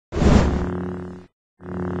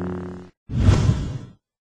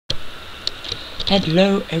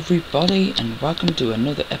Hello everybody and welcome to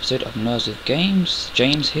another episode of Nerds with Games.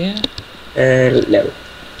 James here. Hello.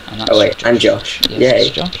 And that's Josh. And Josh. Yes,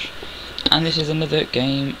 it's Josh. And this is another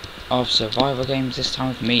game of survival games, this time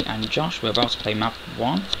with me and Josh. We're about to play map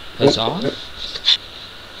 1. Huzzah.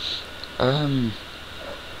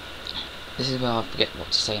 This is where I forget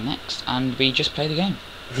what to say next, and we just play the game.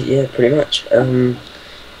 Yeah, pretty much.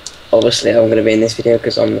 Obviously I'm going to be in this video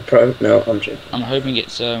because I'm the pro. No, I'm joking. I'm hoping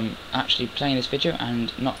it's actually playing this video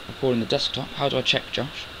and not recording the desktop. How do I check,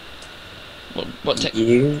 Josh? What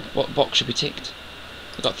box should be ticked?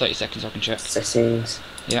 I've got 30 seconds, I can check. Settings.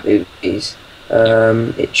 Yeah. Movies.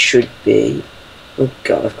 It should be... Oh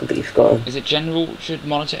god, I've completely forgotten. Is it general? Should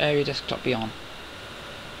monitor area desktop be on?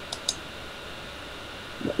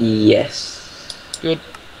 Yes. Good.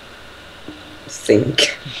 I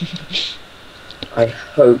think. I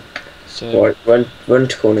hope. So, right, run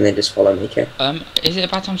to corner and then just follow me, okay? is it a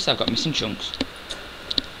bad time to say I've got missing chunks?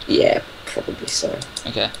 Yeah, probably so.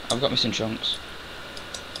 Okay, I've got missing chunks.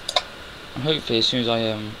 And hopefully as soon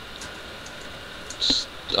as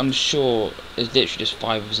I'm sure there's literally just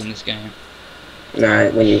 5 of us in this game. Nah,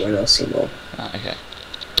 when you run I'll see more. Ah, okay.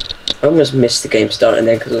 I almost missed the game starting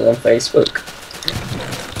then because it was on Facebook.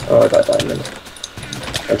 Oh, I got a diamond.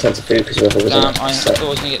 And tons of food because whoever was Damn, in it. I thought I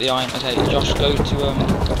was going to get the iron. Okay, Josh, go to,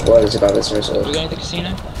 Well, there's about this are resort. we going to the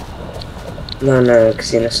casino? No,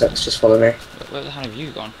 casino sucks, just follow me. Where the hell have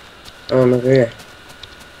you gone? Oh, I'm over here.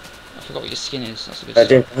 I forgot what your skin is, that's a bit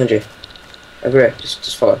Doing behind you. Over here,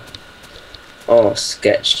 just follow. Oh,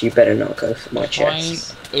 sketched, you better not go for my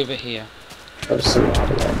chest. Define over here. Oh, there's some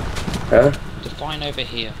over there. Huh? Define over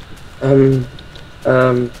here.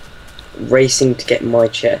 Racing to get my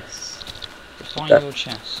chest. Define your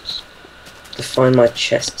chests. Define my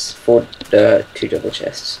chests for the 2 double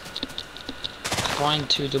chests. Define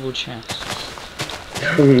 2 double chests.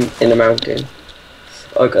 In a mountain.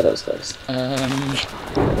 Oh god, that was close.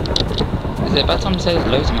 Is it a bad time to say there's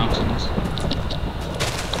loads of mountains?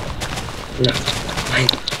 No, fine.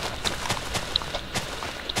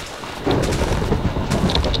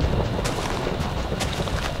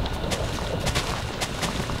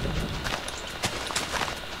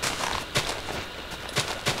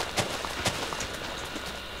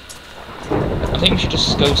 I think we should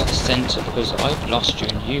just go to the centre because I've lost you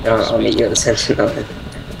and you've lost I'll me. meet you at the centre now then.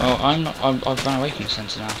 Oh, I'm not. I've run away from the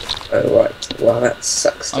centre now. Oh right, well that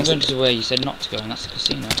sucks. I'm going to where you said not to go, and that's the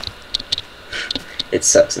casino. It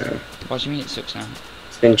sucks now. What do you mean it sucks now?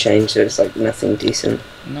 It's been changed so it's like nothing decent.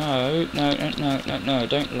 No,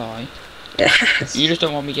 don't lie. Yes. You just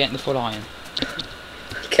don't want me getting the full iron.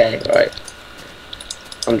 Okay, right.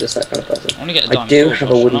 I'm just that kind of person. I want to get a I diamond do sword, have Josh,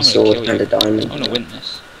 a wooden and I'm sword gonna kill and you. a diamond. I'm gonna win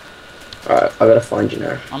this. Alright, I gotta find you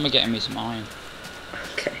now. I'm gonna get me some iron.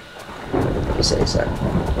 Okay. You say so.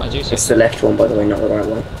 I do say It's the left one, by the way, not the right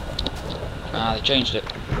one. Ah, they changed it.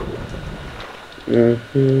 I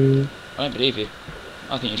don't believe you.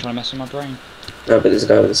 I think you're trying to mess with my brain. No, but there's a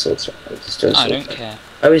guy with a sword. I don't care.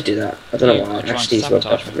 I always do that. I don't know You why. are trying Actually, to it's worked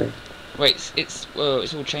out sabotage for me. Wait, it's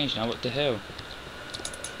all changed now. What the hell?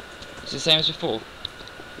 It's the same as before.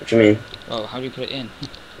 What do you mean? Well, how do you put it in?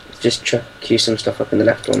 Just chuck you some stuff up in the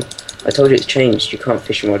left one. I told you it's changed. You can't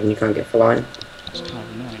fish mod and you can't get full iron. That's kind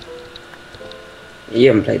of annoying. You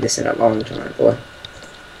haven't played this in a long time, boy.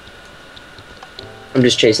 I'm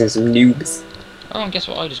just chasing some noobs. Oh, and guess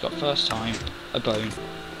what I just got first time? A bone.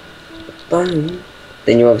 Bone.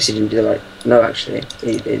 Then you obviously didn't do the right. No, actually,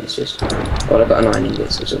 it's just. Well, I got an iron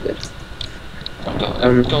ingot, so it's all good. I got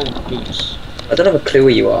gold boots. I don't have a clue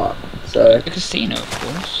where you are, so. The casino, of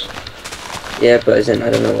course. Yeah, but as in, I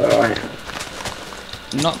don't know where I am.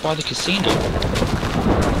 Not by the casino.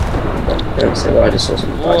 Don't say, well, I just saw some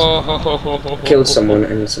guys. Whoa! Killed someone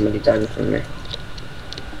and somebody died in front of me.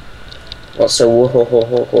 What, so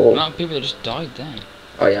whoa. The amount of people that just died then.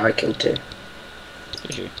 Oh yeah, I killed 2.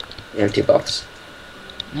 Did you? The empty buffs.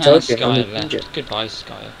 No, Told you, Skye I'm left. injured. Goodbye,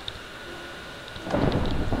 Skye.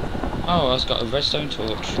 Oh, I've got a redstone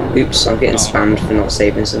torch. Oops, I'm getting Oh. spammed for not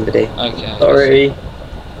saving somebody. Okay. Sorry.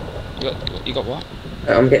 You got what?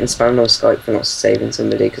 I'm getting spammed on Skype for not saving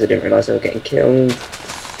somebody because I didn't realise they were getting killed.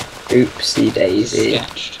 Oopsie daisy.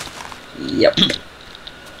 Sketched. Yep.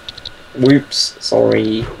 Whoops,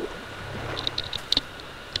 sorry.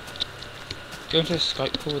 Go into a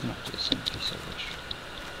Skype call with them after this. Thank you so much.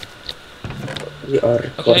 We are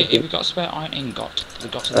Okay, recording. if we've got a spare iron ingot,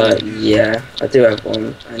 we've got to Yeah, I do have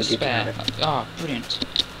one. the And you spare. can have it. Ah, brilliant.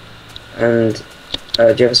 And do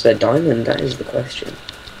you have a spare diamond? That is the question.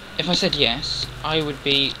 If I said yes, I would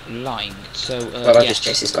be lying. So, Well, I yes. just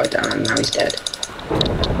chased this guy down and now he's dead.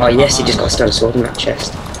 Oh yes, he just got a stone sword in that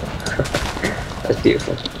chest. That's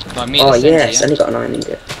beautiful. By me at Oh the centre, yes, yeah? and he got an iron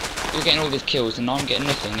ingot. You're getting all these kills and I'm getting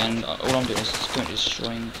nothing, and all I'm doing is currently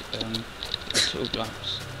destroying little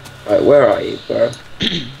glass. Right, where are you, bro?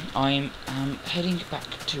 I'm heading back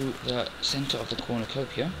to the centre of the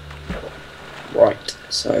cornucopia. Right,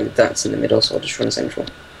 so that's in the middle, so I'll just run central.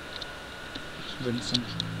 Run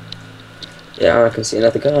central. Yeah, I can see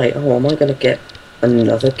another guy. Oh, am I gonna get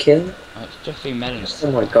another kill? It's Jeffrey Mellons.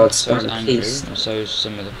 Oh my god, So is spam, Andrew, please. and so is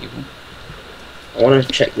some other people. I want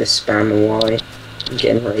to check this spam and why I'm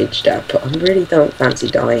getting raged at, but I really don't fancy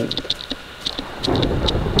dying.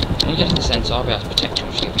 When you get to the centre, I'll be able to protect you,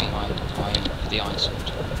 which give me the iron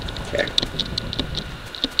sword. Okay.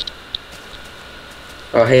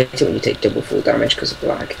 Oh, I hate it when you take double full damage because of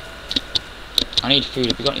lag. I need food.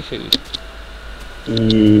 Have you got any food?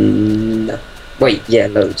 No. Wait, yeah,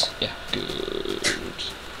 loads. Yeah, good.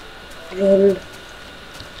 Lol.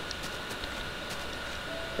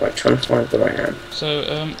 Right, trying to find where I am. So,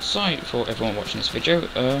 sorry for everyone watching this video.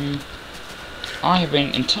 I have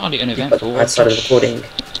been entirely uneventful. Outside of the recording.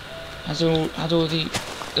 Had all the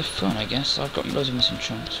fun, I guess. I've got loads of missing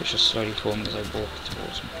chunks, which are slowly forming as I walk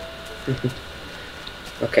towards me.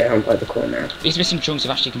 Okay, I'm by the corner now. These missing chunks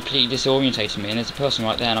have actually completely disorientated me, and there's a person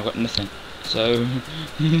right there, and I've got nothing. So,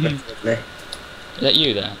 No. is that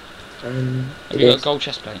you there? Have It you got a is. gold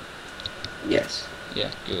chest plate? Yes. Yeah,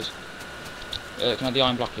 good. Can I have the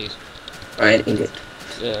iron block, please? Iron ingot.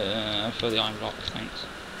 For the iron block, thanks.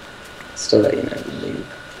 Still let you know, noob.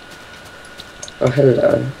 Oh,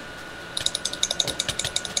 hello.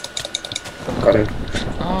 Got him.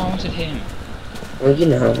 Oh, I wanted him. Well, you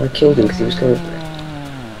know, I killed him because he was going for it.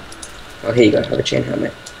 Oh, here you go, have a chain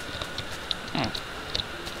helmet. Oh,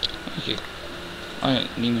 thank you. I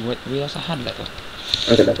didn't even realise I had leather.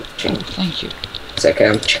 I'm gonna have a chain. Oh, thank you. It's okay,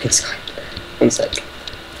 I'm checking Skype. One sec.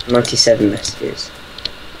 97 messages.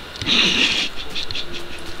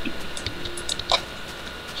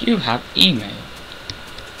 You have email.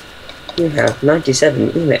 You have 97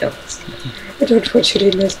 emails. I don't want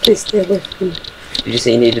your emails, please stay away from me. Did you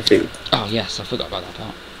say you needed food? Oh yes, I forgot about that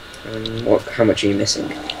part. How much are you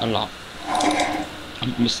missing? A lot.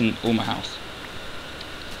 I'm missing all my health.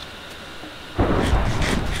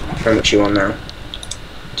 How much you on now?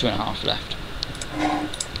 2.5 left.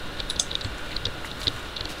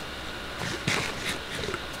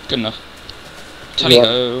 Good enough. Tally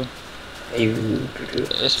ho.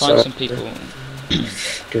 Let's find some people.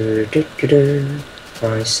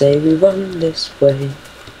 I say we run this way.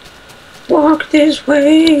 Walk this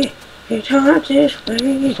way. It's hard this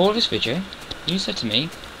way. Before this video, you said to me,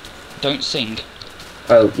 don't sing.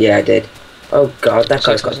 Oh, yeah, I did. Oh god, that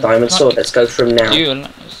guy's got a diamond sword. Let's go for him now.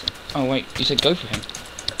 Oh wait, you said go for him.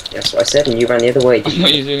 That's what I said, and you ran the other way. I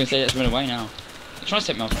thought you were going to say let's run away now. You're trying to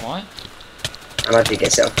set me on fire? And I did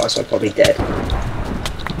get set on fire, so I'm probably dead.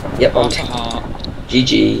 Yep, I'm dead.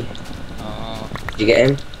 GG. Did you get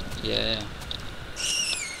him? Yeah.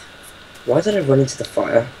 Why did I run into the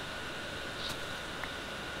fire?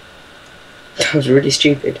 That was really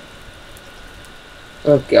stupid.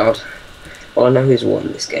 Oh god. Well, I know who's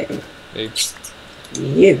won this game. Who?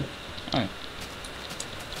 You. Oh.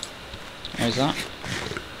 Where's that?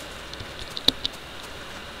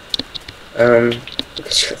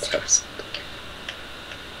 Because you're thirst.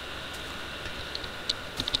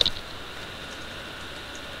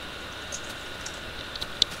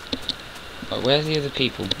 But where's the other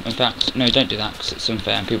people? In fact, no, don't do that because it's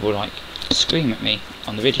unfair and people will like scream at me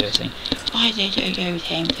on the video saying, why did you use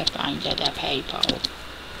him to find other people?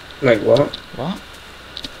 Wait, what? What?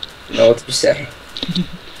 No, what did you say?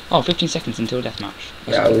 Oh, 15 seconds until deathmatch.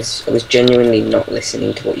 Yeah, I was genuinely not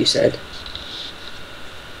listening to what you said.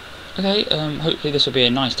 Okay, hopefully this will be a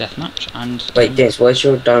nice deathmatch and... Wait, James, where's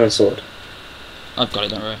your diamond sword? I've got it,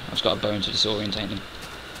 don't worry. I've just got a bone to disorientate them.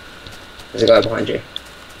 There's a guy behind you.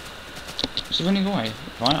 It's running away.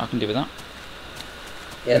 Right, I can deal with that.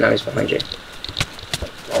 Yeah, now he's behind you.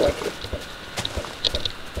 I like it.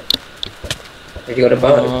 Have you got a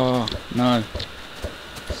bow? Oh, no.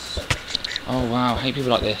 Oh wow, I hate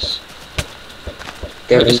people like this.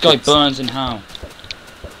 Oh, this guy burns in hell.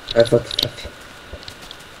 I thought fluffy.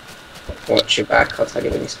 Watch your back, I'll tell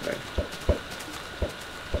you when he's coming.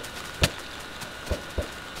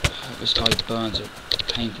 Oh, this guy burns a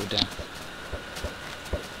painful death.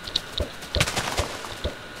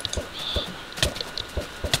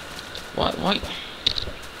 Why?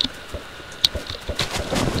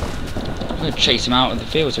 I'm gonna chase him out of the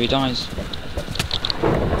field so he dies.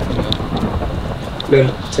 No,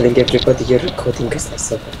 telling everybody you're recording because there's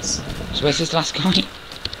someone. So where's this last guy?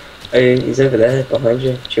 Oh, he's over there, behind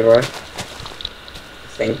you, to your right. I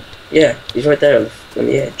think. Yeah, he's right there on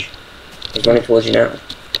the edge. He's running towards you now.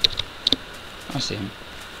 I see him.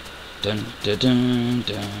 Dun dun dun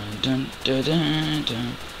dun dun dun dun dun.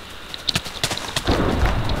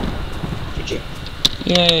 GG.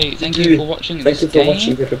 Yay! Thank you for watching Thank this you for game.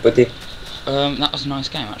 watching, everybody. That was a nice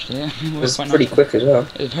game actually. It was pretty quick as well.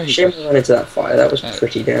 It was very Shame quick. we ran into that fire. That was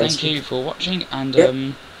pretty nasty. Thank you for watching, and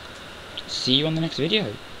Yep. see you on the next video.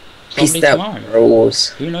 Peace Probably out, tomorrow. bros.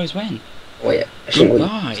 Who knows when? Oh yeah.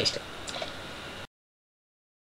 Goodbye.